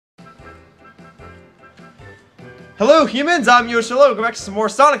Hello humans, I'm Yoshiller. Welcome back to some more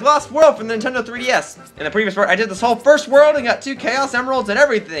Sonic Lost World from the Nintendo 3DS. In the previous part, I did this whole first world and got 2 Chaos Emeralds and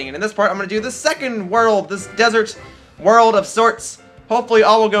everything. And in this part, I'm going to do the second world, this desert world of sorts. Hopefully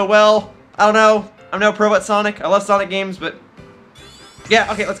all will go well. I don't know. I'm no pro at Sonic. I love Sonic games, but...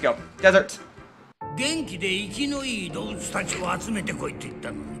 yeah, okay, let's go. Desert. 元気で生きのいい動物たちを集めてこいって言っ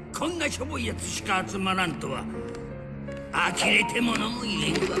たのに、こんなしょぼいやつしか集まらんとは。呆れてものも言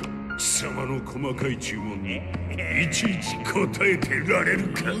えんわ。貴様の細かい注文にいちいち答えてられる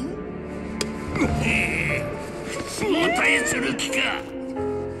か。相対する気か。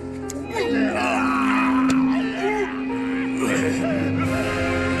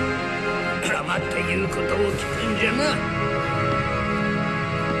黙って言うことを聞くんじゃな。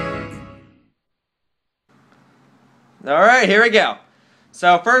 Alright, here we go.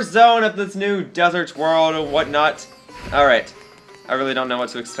 So, first zone of this new desert world and whatnot. Alright. I really don't know what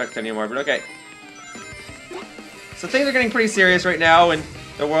to expect anymore, but okay. So things are getting pretty serious right now in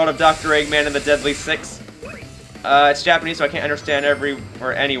the world of Dr. Eggman and the Deadly Six. It's Japanese, so I can't understand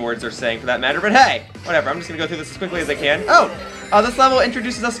any words they're saying for that matter, but hey! Whatever, I'm just gonna go through this as quickly as I can. Oh! This level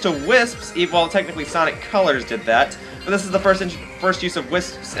introduces us to Wisps, well, technically Sonic Colors did that. But this is the first use of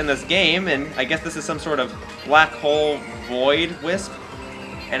Wisps in this game, and I guess this is some sort of black hole void Wisp.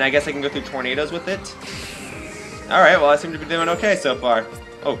 And I guess I can go through tornadoes with it. Alright, well I seem to be doing okay so far.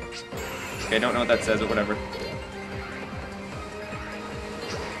 Oh. Okay, I don't know what that says, but whatever.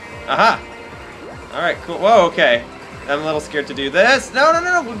 Aha! Alright, cool. Whoa, okay. I'm a little scared to do this. No, no,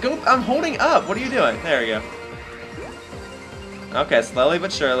 no, go. I'm holding up. What are you doing? There we go. Okay, slowly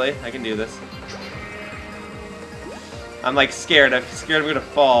but surely, I can do this. I'm like scared. I'm scared I'm gonna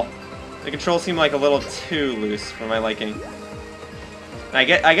fall. The controls seem like a little too loose for my liking. I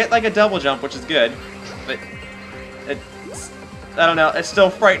get like a double jump, which is good, but I don't know. It's still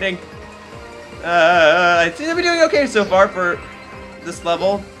frightening. I seem to be doing okay so far for this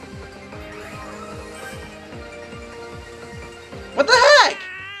level. What the heck?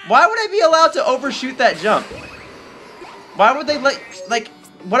 Why would I be allowed to overshoot that jump? Why would they like?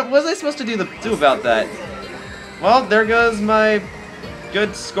 What was I supposed to do about that? Well, there goes my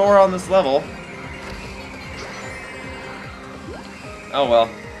good score on this level. Oh well.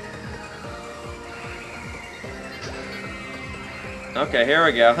 Okay, here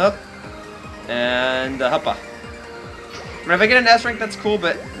we go. Hup. And huppa. I mean, if I get an S rank, that's cool,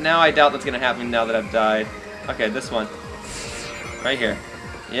 but now I doubt that's gonna happen now that I've died. Okay, this one. Right here.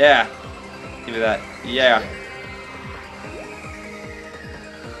 Yeah. Give me that. Yeah.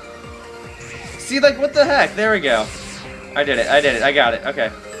 See, like, what the heck? There we go. I did it. I did it. I got it. Okay.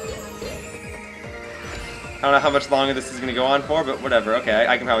 I don't know how much longer this is going to go on for, but whatever. Okay,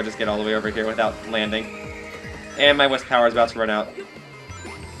 I can probably just get all the way over here without landing. And my Wisp power is about to run out.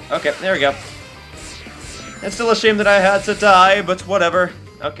 Okay, there we go. It's still a shame that I had to die, but whatever.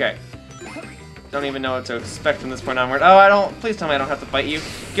 Okay. Don't even know what to expect from this point onward. Oh, I don't... Please tell me I don't have to fight you.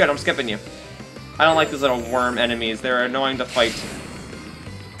 Good, I'm skipping you. I don't like these little worm enemies. They're annoying to fight.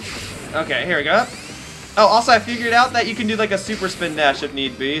 Okay, here we go. Oh, also I figured out that you can do like a super spin dash if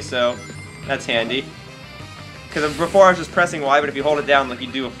need be, so that's handy. Because before I was just pressing Y, but if you hold it down, like you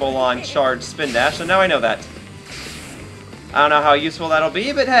do a full-on charged spin dash, so now I know that. I don't know how useful that'll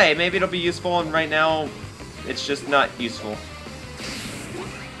be, but hey, maybe it'll be useful, and right now, it's just not useful.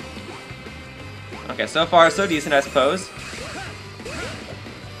 Okay, so far so decent, I suppose.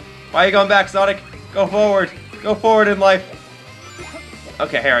 Why are you going back, Sonic? Go forward. Go forward in life.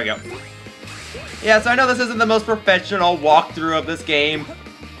 Okay, here we go. Yeah, so I know this isn't the most professional walkthrough of this game.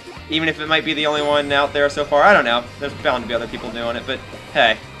 Even if it might be the only one out there so far. I don't know. There's bound to be other people doing it, but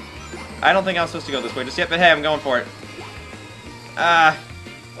hey. I don't think I'm supposed to go this way just yet, but hey, I'm going for it.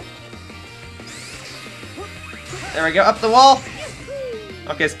 There we go, up the wall!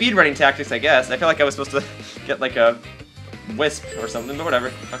 Okay, speedrunning tactics, I guess. I feel like I was supposed to get like a wisp or something, but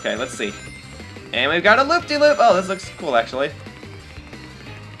whatever. Okay, let's see. And we've got a loop-de-loop! Oh, this looks cool, actually.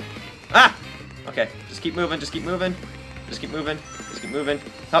 Ah! Okay, just keep moving, just keep moving. Just keep moving, just keep moving.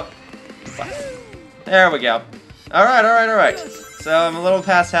 Up. There we go. Alright, alright, alright. So I'm a little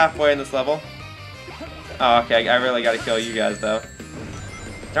past halfway in this level. Oh, okay, I really gotta kill you guys, though.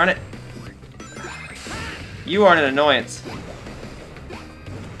 Darn it. You are an annoyance.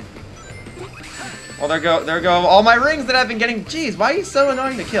 Well, there go all my rings that I've been getting. Jeez, why are you so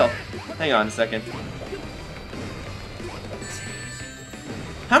annoying to kill? Hang on a second.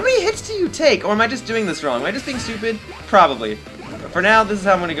 How many hits do you take? Or am I just doing this wrong? Am I just being stupid? Probably. But for now, this is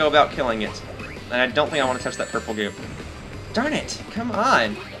how I'm going to go about killing it. And I don't think I want to touch that purple goop. Darn it! Come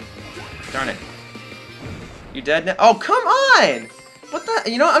on! Darn it. You dead now? Oh, come on! What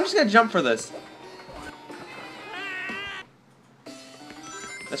the? You know what? I'm just going to jump for this.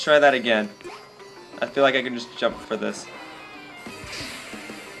 Let's try that again. I feel like I can just jump for this.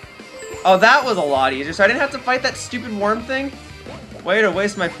 Oh, that was a lot easier, so I didn't have to fight that stupid worm thing? Way to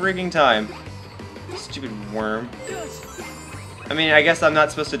waste my freaking time. Stupid worm. I mean, I guess I'm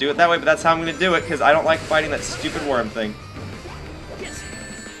not supposed to do it that way, but that's how I'm gonna do it, because I don't like fighting that stupid worm thing.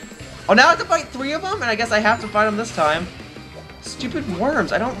 Oh, now I have to fight 3 of them? And I guess I have to fight them this time. Stupid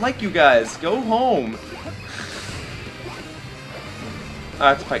worms, I don't like you guys. Go home. Oh, I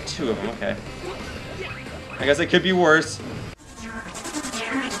have to fight 2 of them, okay. I guess it could be worse.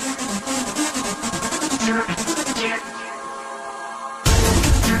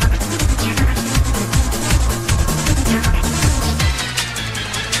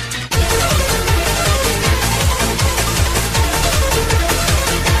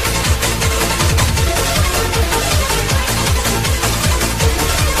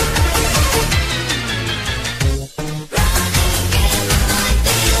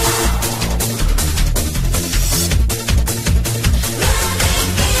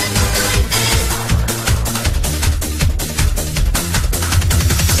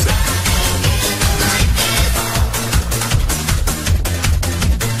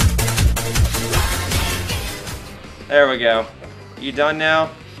 There we go. You done now?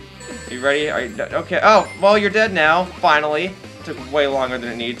 You ready? Are you okay? Oh, well, you're dead now. Finally. It took way longer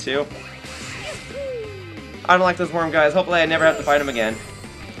than it needed to. I don't like those worm guys. Hopefully I never have to fight them again.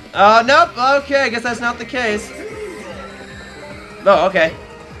 Nope. Okay, I guess that's not the case. Oh, okay.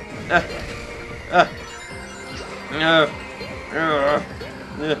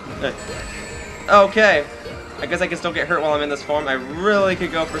 Okay. I guess I can still get hurt while I'm in this form. I really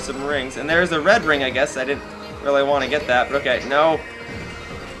could go for some rings. And there's a red ring, I guess. I didn't really want to get that, but okay, no.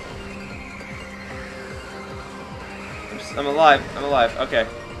 I'm alive, I'm alive, okay.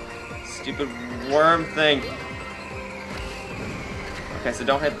 Stupid worm thing. Okay, so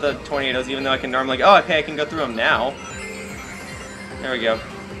don't hit the tornadoes, even though I can normally, oh, okay, I can go through them now. There we go.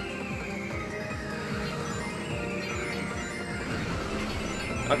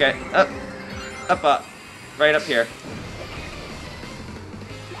 Okay, up, right up here.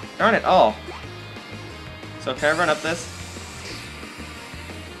 Darn it, all. So can I run up this?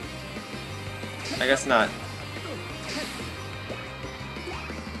 I guess not.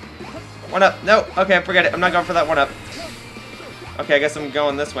 One up. No. Okay, forget it. I'm not going for that one up. Okay, I guess I'm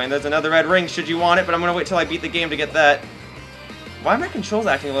going this way. And there's another red ring should you want it, but I'm going to wait till I beat the game to get that. Why are my controls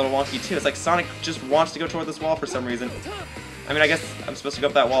acting a little wonky too? It's like Sonic just wants to go toward this wall for some reason. I mean, I guess I'm supposed to go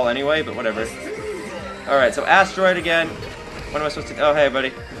up that wall anyway, but whatever. Alright, so Asteroid again. What am I supposed to do? Oh, hey,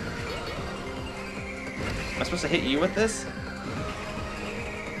 buddy. Am I supposed to hit you with this?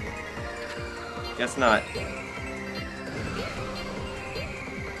 Guess not.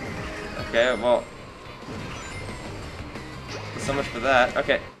 Okay, well. So much for that.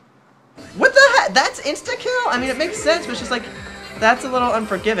 Okay. What the heck? That's insta-kill? I mean, it makes sense, but it's just like, that's a little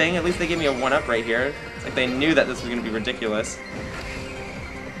unforgiving. At least they gave me a 1-up right here. It's like they knew that this was going to be ridiculous.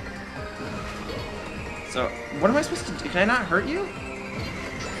 So, what am I supposed to do? Can I not hurt you?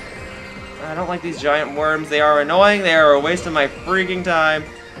 I don't like these giant worms. They are annoying. They are a waste of my freaking time.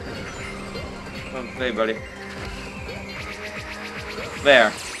 Oh, hey, buddy.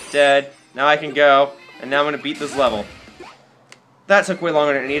 There. Dead. Now I can go. And now I'm going to beat this level. That took way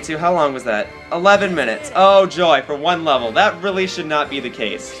longer than it needed to. How long was that? 11 minutes. Oh, joy. For one level. That really should not be the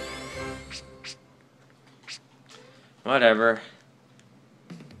case. Whatever.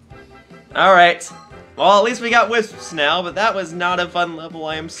 Alright. Well, at least we got Wisps now, but that was not a fun level,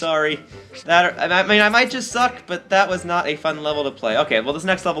 I am sorry. I mean, I might just suck, but that was not a fun level to play. Okay, well, this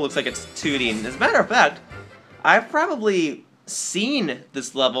next level looks like it's 2D, and as a matter of fact, I've probably seen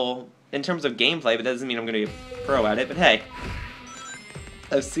this level in terms of gameplay, but that doesn't mean I'm going to be a pro at it, but hey.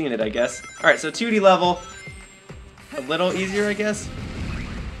 I've seen it, I guess. Alright, so 2D level. A little easier, I guess?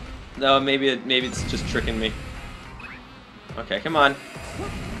 No, maybe it's just tricking me. Okay, come on.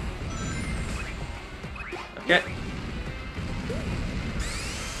 Okay.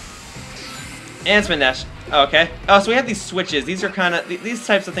 And spin dash. Oh, okay. Oh, so we have these switches. These are kind of... These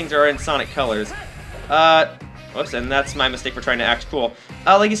types of things are in Sonic colors. Whoops, and that's my mistake for trying to act cool.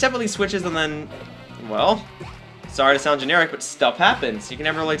 Like, you step on these switches and then... Well... Sorry to sound generic, but stuff happens. You can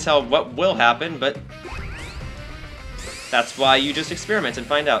never really tell what will happen, but... That's why you just experiment and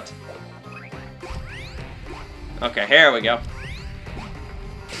find out. Okay, here we go.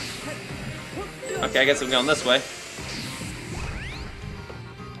 Okay, I guess I'm going this way.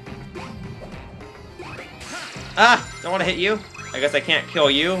 Ah! Don't want to hit you. I guess I can't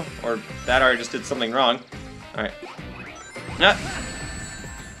kill you, or that, or I just did something wrong. Alright. Ah.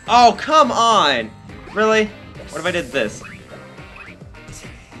 Oh, come on! Really? What if I did this?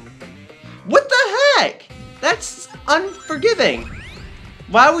 What the heck? That's unforgiving.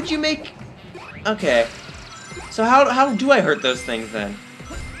 Why would you make... Okay. So how do I hurt those things then?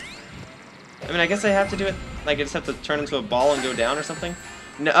 I mean, I guess I have to do it... Like, I just have to turn into a ball and go down or something?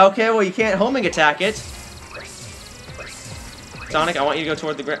 No, okay, well, you can't homing attack it. Sonic, I want you to go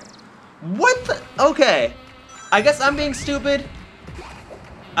toward the ground. What the... Okay. I guess I'm being stupid.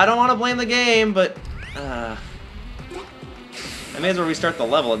 I don't want to blame the game, but... I may as well restart the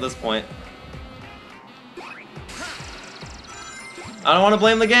level at this point. I don't want to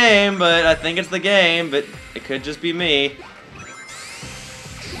blame the game, but I think it's the game, but it could just be me.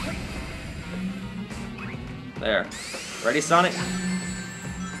 There. Ready, Sonic?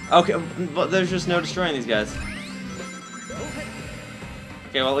 Okay, but there's just no destroying these guys.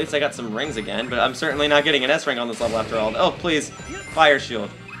 Okay, well, at least I got some rings again, but I'm certainly not getting an S ring on this level after all. Oh, please. Fire shield.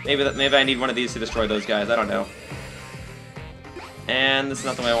 Maybe I need one of these to destroy those guys. I don't know. And this is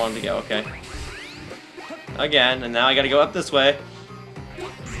not the way I wanted to go. Okay. Again, and now I gotta go up this way.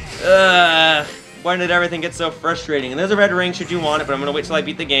 Why did everything get so frustrating? And there's a red ring should you want it, but I'm gonna wait till I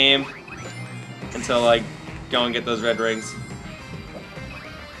beat the game. Until I go and get those red rings.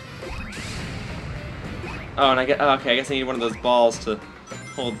 Oh, and I get... Oh, okay, I guess I need one of those balls to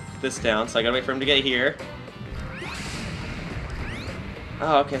hold this down, so I gotta wait for him to get here.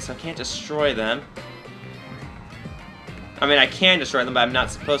 Oh, okay, so I can't destroy them. I mean, I can destroy them, but I'm not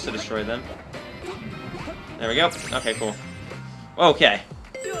supposed to destroy them. There we go. Okay, cool. Okay.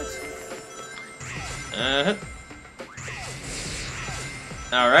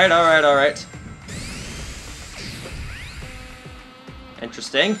 Alright, alright, alright.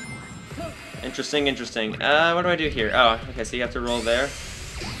 Interesting. Interesting, interesting. What do I do here? Oh, okay, so you have to roll there.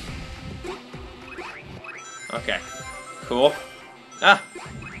 Okay. Cool. Ah!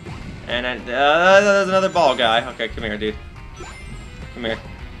 And there's another ball guy. Okay, come here, dude. Come here.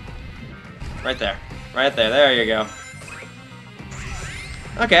 Right there. Right there. There you go.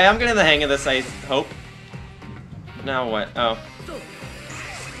 Okay, I'm getting the hang of this, I hope. Now what? Oh.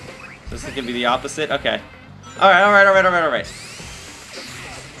 This is gonna be the opposite? Okay. Alright, alright, alright, alright, alright.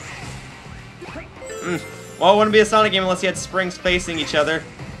 Well, it wouldn't be a Sonic game unless you had springs facing each other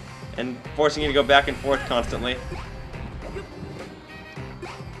and forcing you to go back and forth constantly.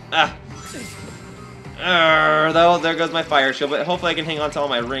 Ah. There goes my fire shield, but hopefully I can hang on to all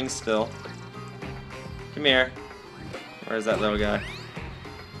my rings still. Come here. Where's that little guy?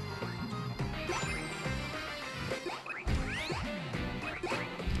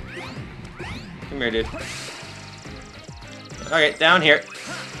 Come here, dude. Okay, down here.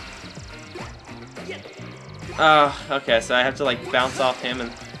 Oh, okay, so I have to like bounce off him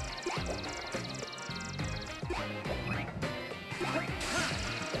and...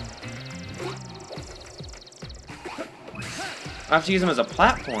 I have to use him as a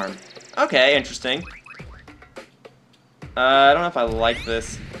platform. Okay, interesting. I don't know if I like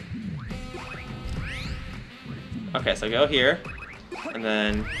this. Okay, so go here. And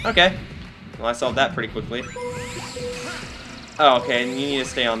then... Okay. Well, I solved that pretty quickly. Oh, okay, and you need to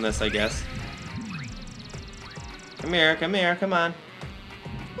stay on this, I guess. Come here, come on.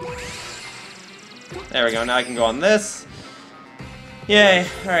 There we go, now I can go on this. Yay.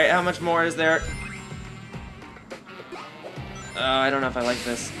 Alright, how much more is there? I don't know if I like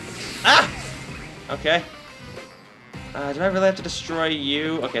this. Ah! Okay. Do I really have to destroy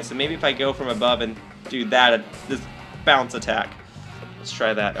you? Okay, so maybe if I go from above and do that, this bounce attack. Let's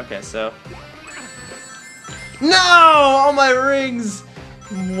try that. Okay, so... No! All my rings!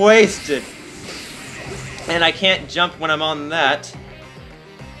 Wasted. And I can't jump when I'm on that.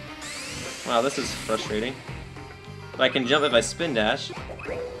 Wow, this is frustrating. But I can jump if I spin dash.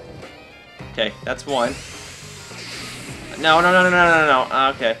 Okay, that's one. No, no, no, no, no, no, no.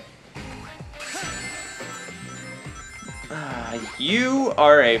 Okay. You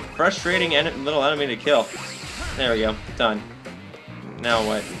are a frustrating little enemy to kill. There we go. Done. Now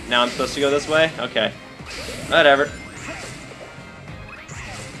what? Now I'm supposed to go this way? Okay. Whatever.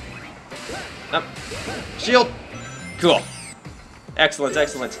 Up. Shield! Cool. Excellent,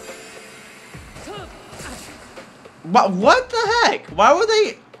 excellent. What the heck? Why would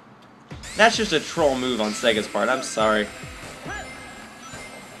they... That's just a troll move on Sega's part. I'm sorry.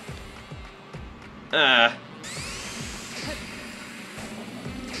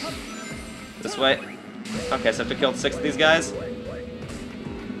 This way. Okay, so I have to kill 6 of these guys. I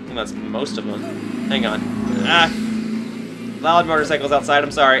think that's most of them. Hang on. Ah! Loud motorcycles outside,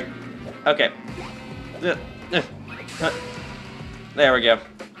 I'm sorry. Okay. There we go.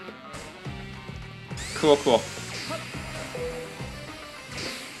 Cool, cool.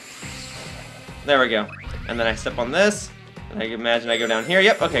 There we go. And then I step on this, and I imagine I go down here.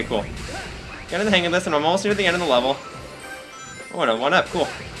 Yep, okay, cool. Getting the hang of this, and I'm almost near the end of the level. Oh, and a 1-up, cool.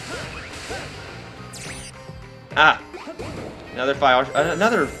 Ah! Another fire,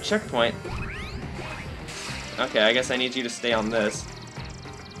 another checkpoint. Okay, I guess I need you to stay on this.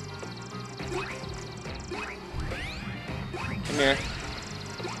 Come here.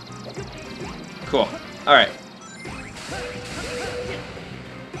 Cool. Alright.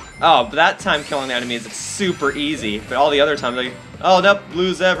 Oh, but that time killing the enemies is super easy. But all the other times, like, oh, nope,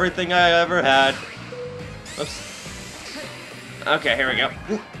 lose everything I ever had. Oops. Okay, here we go.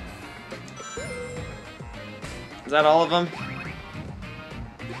 Is that all of them?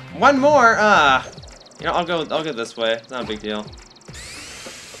 One more! You know, I'll go this way. It's not a big deal.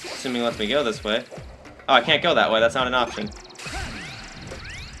 Assuming it lets me go this way. Oh, I can't go that way. That's not an option.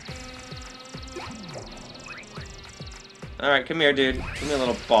 Alright, come here, dude. Give me a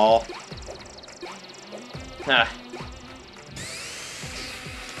little ball. Ah.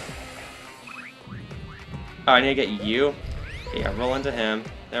 Oh, I need to get you. Yeah, roll into him.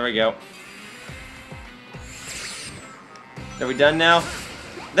 There we go. Are we done now?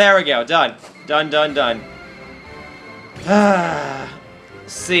 There we go. Done. Done. Ah.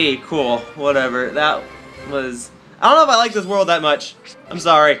 C. Cool. Whatever. That was... I don't know if I like this world that much. I'm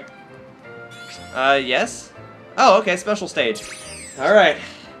sorry. Yes? Oh, okay. Special stage. Alright.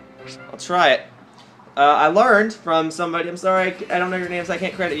 I'll try it. I learned from somebody... I'm sorry. I don't know your names. So I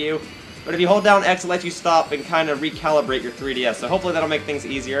can't credit you. But if you hold down X, it lets you stop and kind of recalibrate your 3DS. So hopefully that'll make things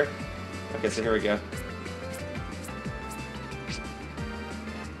easier. Okay, so here we go.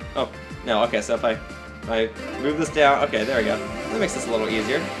 Oh, no, okay, so if I move this down, okay, there we go. That makes this a little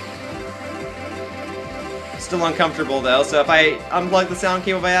easier. Still uncomfortable, though, so if I unplug the sound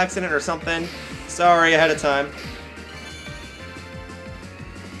cable by accident or something, sorry ahead of time.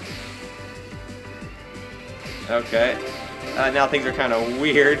 Okay. Now things are kind of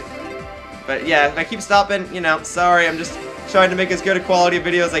weird. But yeah, if I keep stopping, you know, sorry, I'm just trying to make as good a quality of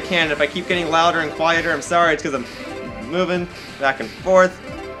video as I can. If I keep getting louder and quieter, I'm sorry, it's because I'm moving back and forth.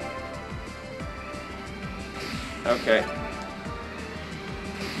 Okay.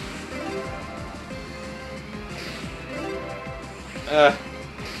 I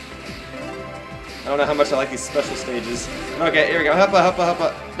don't know how much I like these special stages. Okay, here we go.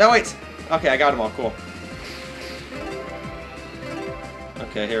 Hoppa. No, wait! Okay, I got them all. Cool.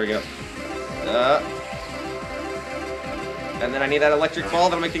 Okay, here we go. And then I need that electric ball.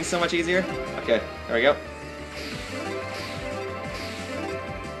 That'll make things so much easier. Okay, there we go.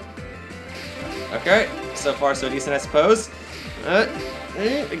 Okay, so far so decent, I suppose.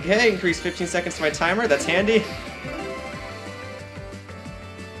 Okay, increase 15 seconds to my timer. That's handy.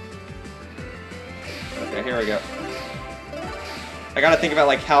 Okay, here we go. I gotta think about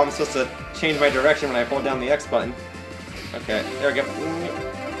like how I'm supposed to change my direction when I hold down the X button. Okay, there we go.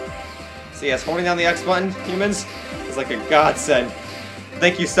 So yes, holding down the X button, humans, is like a godsend.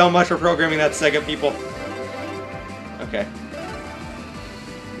 Thank you so much for programming that Sega, people. Okay.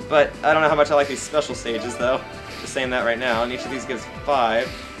 But I don't know how much I like these special stages, though. Just saying that right now, and each of these gives 5.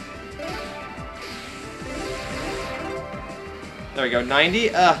 There we go,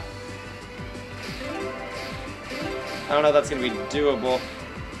 90? I don't know if that's gonna be doable.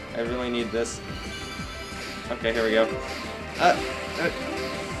 I really need this. Okay, here we go.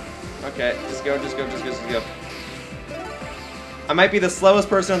 Okay, just go. I might be the slowest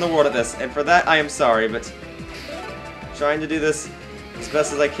person in the world at this, and for that I am sorry, but trying to do this as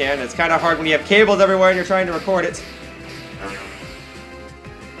best as I can. It's kind of hard when you have cables everywhere and you're trying to record it.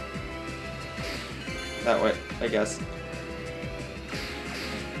 That way, I guess.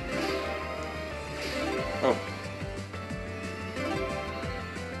 Oh.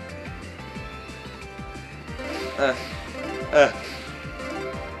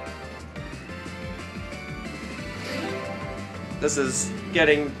 This is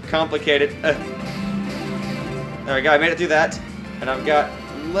getting complicated. There we go, I made it through that. And I've got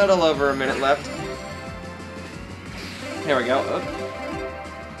a little over a minute left. Here we go.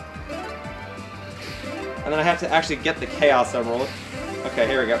 And then I have to actually get the Chaos Emerald. Okay,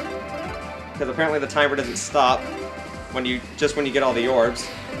 here we go. Because apparently the timer doesn't stop when you get all the orbs.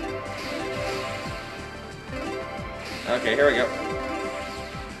 Okay, here we go.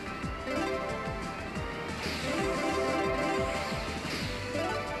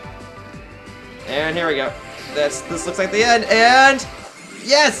 And here we go. This looks like the end, and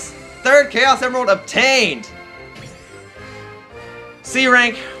yes! 3rd Chaos Emerald obtained! C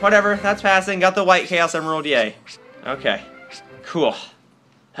rank, whatever, that's passing. Got the white Chaos Emerald, yay. Okay, cool.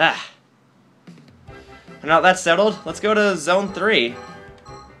 Ah. Now that's settled, let's go to Zone 3.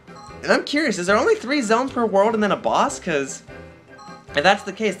 And I'm curious, is there only 3 zones per world and then a boss? Because If that's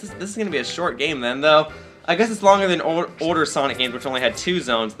the case, this is going to be a short game then, though. I guess it's longer than older Sonic games, which only had 2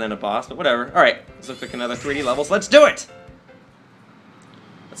 zones and then a boss, but whatever. Alright, this looks like another 3D level, so let's do it!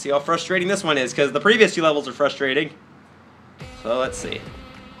 Let's see how frustrating this one is, because the previous 2 levels are frustrating. So let's see.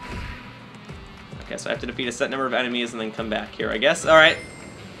 Okay, so I have to defeat a set number of enemies and then come back here, I guess. Alright.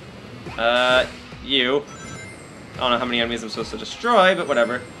 You. I don't know how many enemies I'm supposed to destroy, but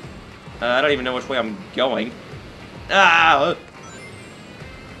whatever. I don't even know which way I'm going. Ah!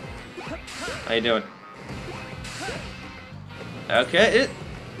 How you doing? Okay.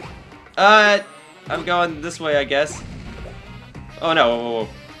 I'm going this way, I guess. Oh no! Whoa, whoa, whoa.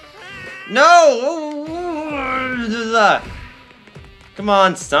 No! Come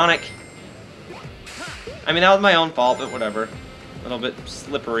on, Sonic. I mean, that was my own fault, but whatever. A little bit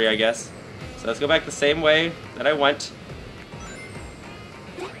slippery, I guess. So let's go back the same way that I went.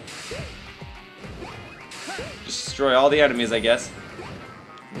 Destroy all the enemies, I guess.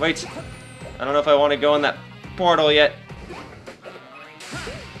 Wait. I don't know if I want to go in that portal yet.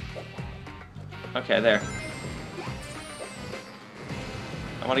 Okay, there.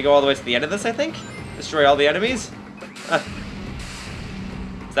 I want to go all the way to the end of this, I think? Destroy all the enemies?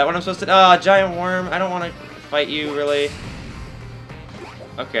 Is that what I'm supposed to do? Oh, giant worm. I don't want to fight you, really.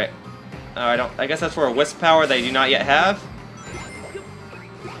 Okay. Oh, I guess that's for a Wisp power that I do not yet have.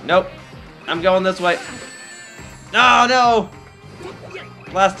 Nope. I'm going this way. Oh, no!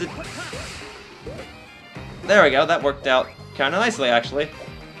 Blasted. There we go. That worked out kind of nicely, actually.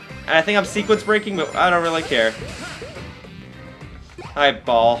 And I think I'm sequence breaking, but I don't really care. Hi,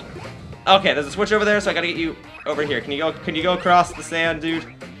 ball. Okay, there's a switch over there, so I gotta get you over here. Can you go across the sand, dude?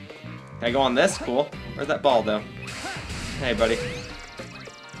 Can I go on this? Cool. Where's that ball, though? Hey, buddy.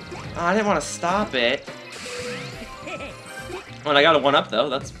 Oh, I didn't want to stop it. Well, I got a 1-up, though.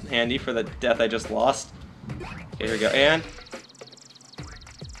 That's handy for the death I just lost. Okay, here we go. And...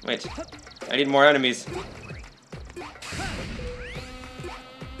 wait. I need more enemies.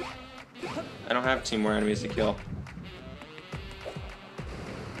 I don't have 2 more enemies to kill.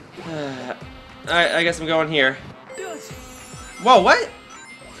 Alright, I guess I'm going here. Whoa, what?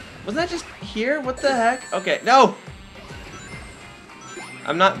 Wasn't that just here? What the heck? Okay, no!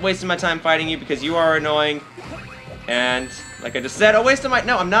 I'm not wasting my time fighting you because you are annoying. And, like I just said, a waste of my...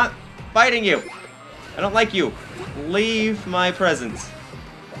 no, I'm not fighting you! I don't like you. Leave my presence.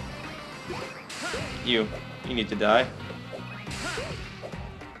 You need to die.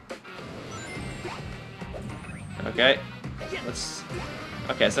 Okay. Let's...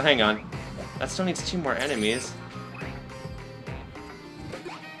 okay, so hang on. That still needs 2 more enemies.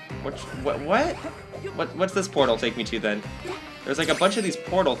 What's this portal take me to then? There's like a bunch of these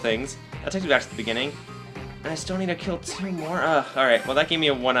portal things. That takes me back to the beginning. And I still need to kill 2 more. Alright, well that gave me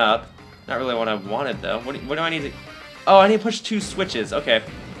a 1-up. Not really what I wanted though. What do I need to... oh, I need to push 2 switches. Okay,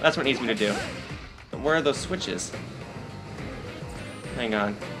 that's what it needs me to do. But where are those switches? Hang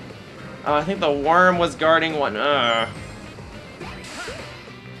on. Oh, I think the worm was guarding one.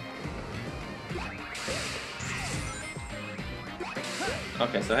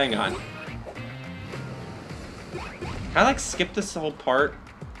 Okay, so hang on. Can I like skip this whole part?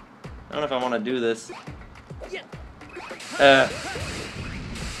 I don't know if I want to do this. Oh,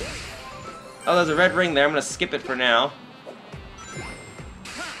 there's a red ring there. I'm gonna skip it for now.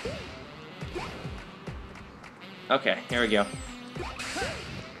 Okay, here we go.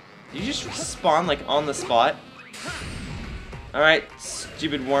 Did you just spawn like on the spot? Alright,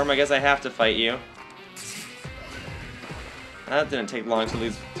 stupid worm, I guess I have to fight you. That didn't take long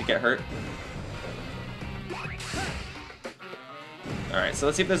to get hurt. Alright, so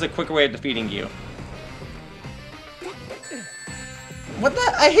let's see if there's a quicker way of defeating you. What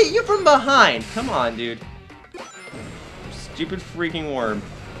the? I hit you from behind! Come on, dude. Stupid freaking worm.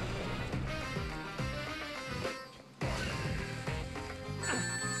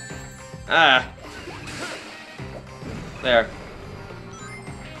 Ah. There.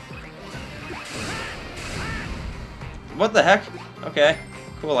 What the heck? Okay.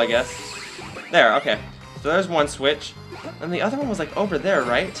 Cool, I guess. There, okay. So there's one switch. And the other one was like over there,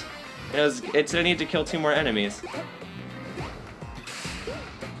 right? It's I need to kill 2 more enemies.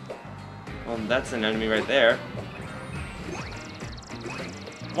 Well, that's an enemy right there.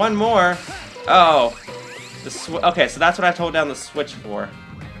 1 more. Oh. Okay, so that's what I have to hold down the switch for.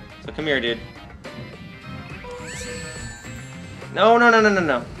 So come here, dude. No, no, no, no, no,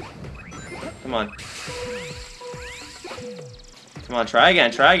 no. Come on. Come on, try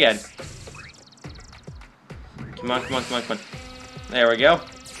again, try again. Come on, come on, come on, come on. There we go.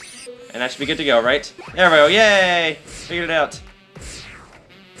 And that should be good to go, right? There we go, yay! Figured it out.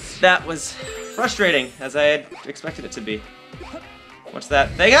 That was frustrating, as I had expected it to be. What's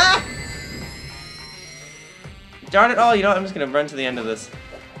that thing? Ah! Darn it all, you know what? I'm just gonna run to the end of this.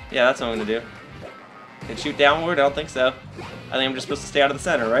 Yeah, that's what I'm gonna do. Can shoot downward? I don't think so. I think I'm just supposed to stay out of the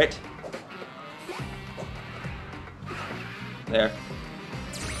center, right? There.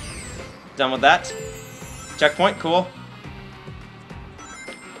 Done with that. Checkpoint, cool.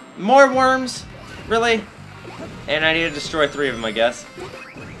 More worms? Really? And I need to destroy 3 of them, I guess.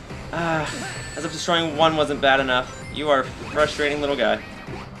 As if destroying 1 wasn't bad enough. You are a frustrating little guy.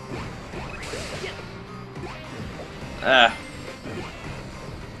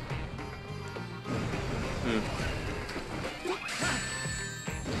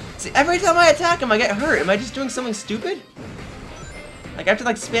 See, every time I attack him, I get hurt. Am I just doing something stupid? Like, I have to,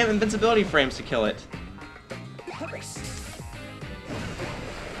 like, spam invincibility frames to kill it.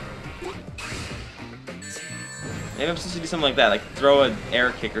 Maybe I'm supposed to do something like that, like throw an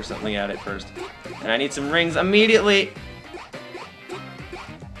air kick or something at it first. And I need some rings immediately!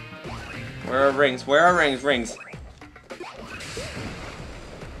 Where are rings? Where are rings? Rings.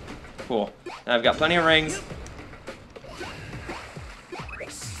 Cool. Now I've got plenty of rings.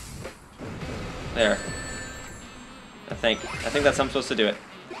 There. I think that's how I'm supposed to do it.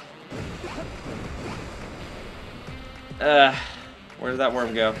 Where did that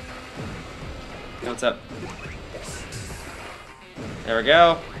worm go? Hey, what's up? There we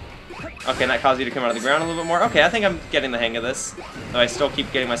go. Okay, and that caused you to come out of the ground a little bit more. Okay, I think I'm getting the hang of this. Though I still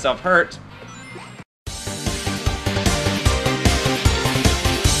keep getting myself hurt.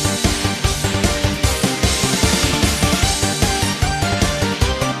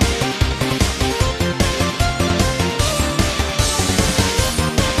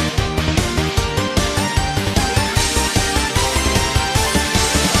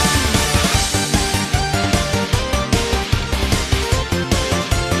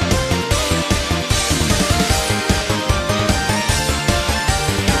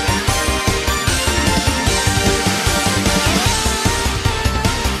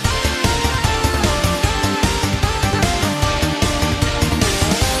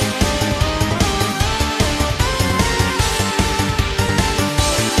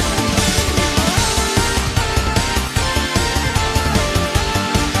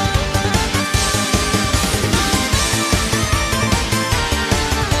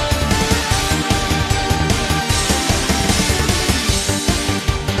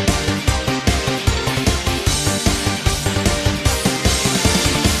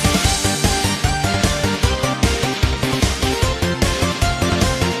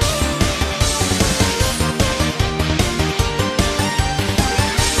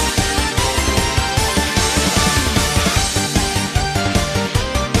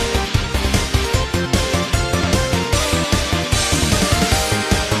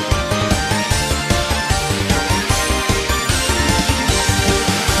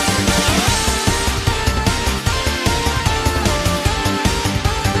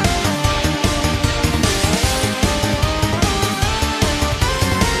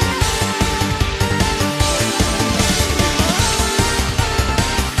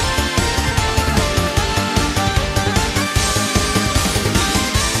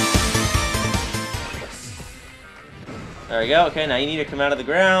 There we go. Okay, now you need to come out of the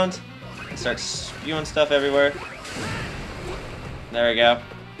ground and start spewing stuff everywhere. There we go.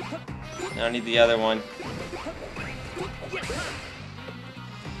 Now I need the other one.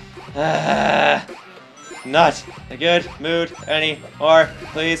 Not a good mood anymore.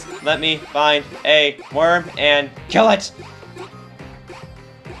 Please let me find a worm and kill it.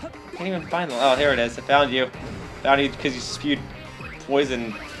 Can't even find them. Oh, here it is. I found you. Found you because you spewed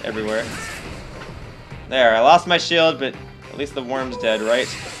poison everywhere. There, I lost my shield, but at least the worm's dead, right?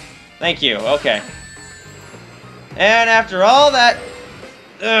 Thank you. Okay. And after all that,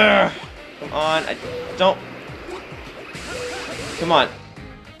 come on, I don't. Come on.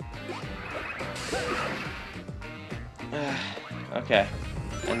 Okay.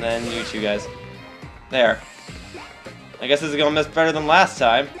 And then you two guys. There. I guess this is gonna miss better than last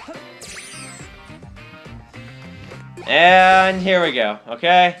time. And here we go.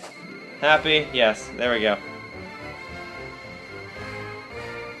 Okay. Happy? Yes. There we go.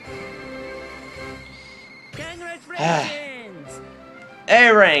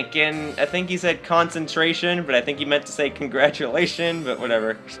 A rank, and I think he said concentration, but I think he meant to say congratulations, but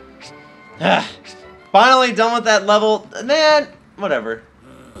whatever. Finally done with that level. Man, whatever.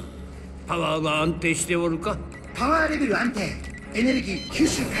 パワーが安定しておるか? パワーレベル安定。エネルギー吸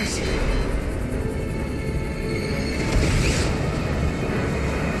収開始。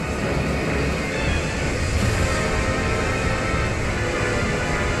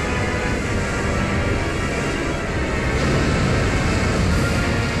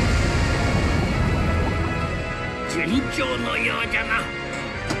調のようじゃな。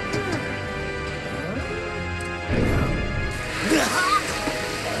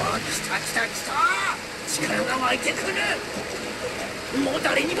来た来た来た。力が湧いてくる。もう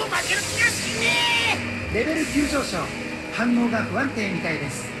誰にも負ける気がしねレベル急上昇。反応が不安定みたいで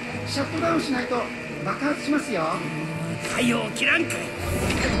す。シャットダウンしないと爆発しますよ。え。はよ切らんかい。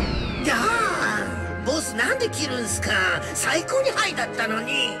じゃあボスなんで切るんすか。最高にハイだったの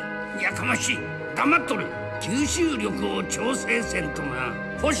に。やかましい。黙っとる。吸収力を調整せんとな。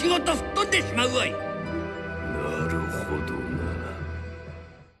星ごと吹っ飛んでしまうわい。なるほど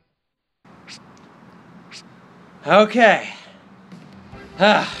な。Okay.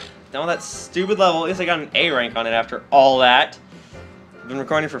 Done with that stupid level. At least I got an A rank on it after all that. I've been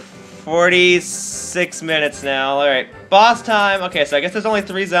recording for 46 minutes now. Alright, boss time. Okay, so I guess there's only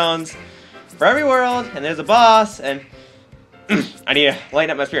 3 zones for every world, and there's a boss, and I need to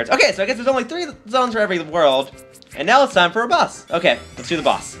lighten up my spirits. Okay, so I guess there's only 3 zones for every world, and now it's time for a boss. Okay, let's do the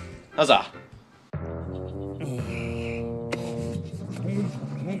boss. Huzzah.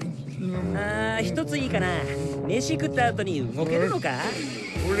 一ついいかな。飯食った後に動けるのか。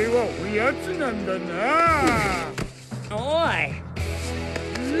俺はおやつなんだな。おい。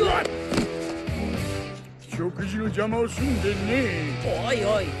うわっ。食事の邪魔をすんでね。おい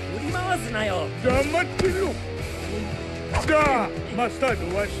おい、振り回すなよ。黙ってろ。だ、マスター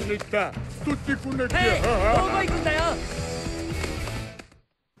ド忘れた。取ってこなきゃ。どこ行くんだよ。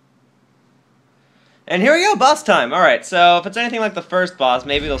And here we go, boss time. Alright, so if it's anything like the first boss,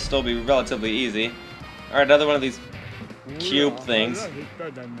 maybe it'll still be relatively easy. Alright, another one of these cube things.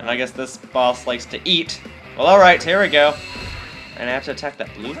 And I guess this boss likes to eat. Well, alright, here we go. And I have to attack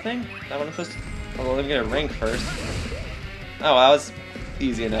that blue thing? Is that what I'm supposed to... Oh, let me get a ring first. Oh, that was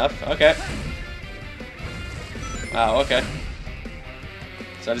easy enough. Okay. Wow, okay.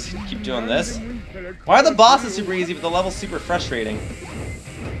 So I just keep doing this. Why are the bosses super easy, but the level's super frustrating?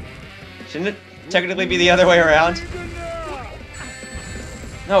 Shouldn't it technically be the other way around?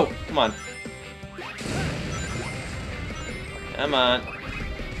 No, come on. Come on.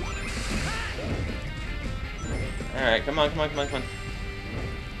 Alright, come on, come on, come on, come on.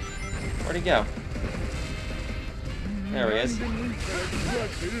 Where'd he go? There he is.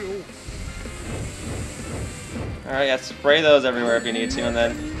 Alright, yeah, spray those everywhere if you need to, and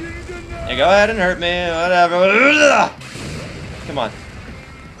then... Yeah, go ahead and hurt me, whatever. Come on.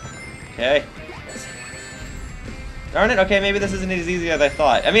 Okay. Darn it, okay, maybe this isn't as easy as I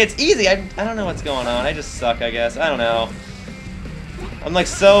thought. I mean, it's easy, I don't know what's going on. I just suck, I guess. I don't know. I'm like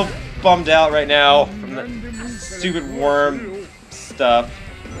so bummed out right now from the stupid worm stuff.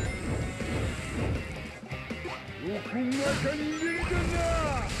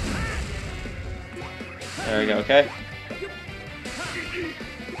 There we go, okay.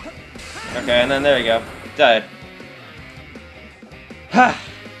 Okay, and then there we go. Dead.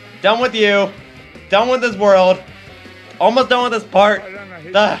 Done with you. Done with this world. Almost done with this part.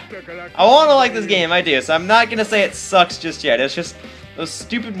 I want to like this game, I do, so I'm not gonna say it sucks just yet. It's just those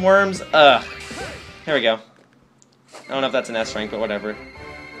stupid worms. Ugh. Here we go. I don't know if that's an S rank, but whatever.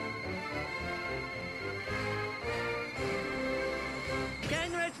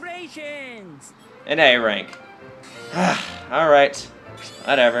 Congratulations. An A rank. Alright.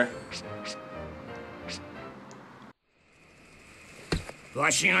 Whatever. わ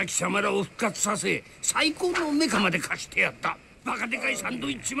しが貴様らを復活させ、最高のメカまで貸してやった。バカでかいサンド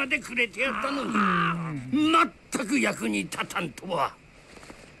イッチまでくれてやったのに、全く役に立たんとは。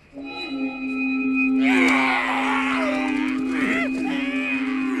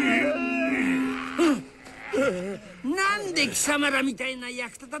なんで貴様らみたいな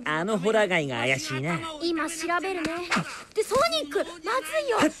役立たん。あのホラガイが怪しいな。今調べるね。でソニックまずい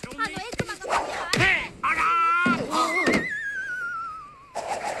よ。あのエッグマンがあらー。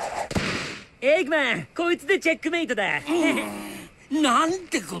エッグマン、こいつでチェックメイトだ。なん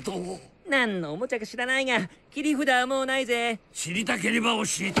てことを。何のおもちゃか知らないが、切り札はもうないぜ。知りたければ教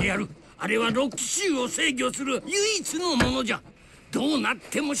えてやる。あれは6機種を制御する唯一のものじゃ。どうなっ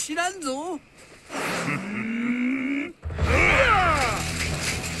ても知らんぞ。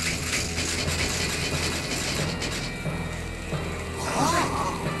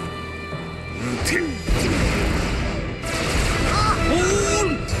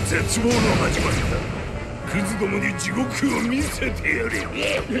絶望の始まりだ。クズどもに地獄を見せてやれ。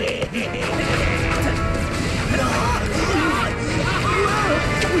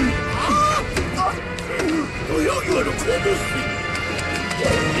土曜日はのコードス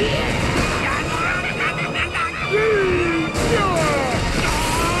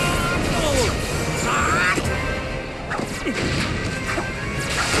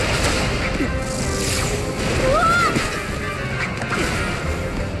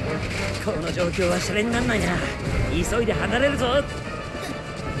況はシャレになんないな。急いで離れるぞ。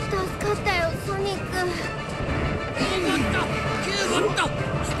助かったよソニック。キューボット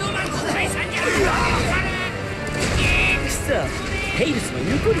ひとまず解散じゃ。くそ、ヘイルスの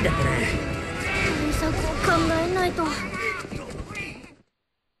言う通りだったな。対策を考えないと。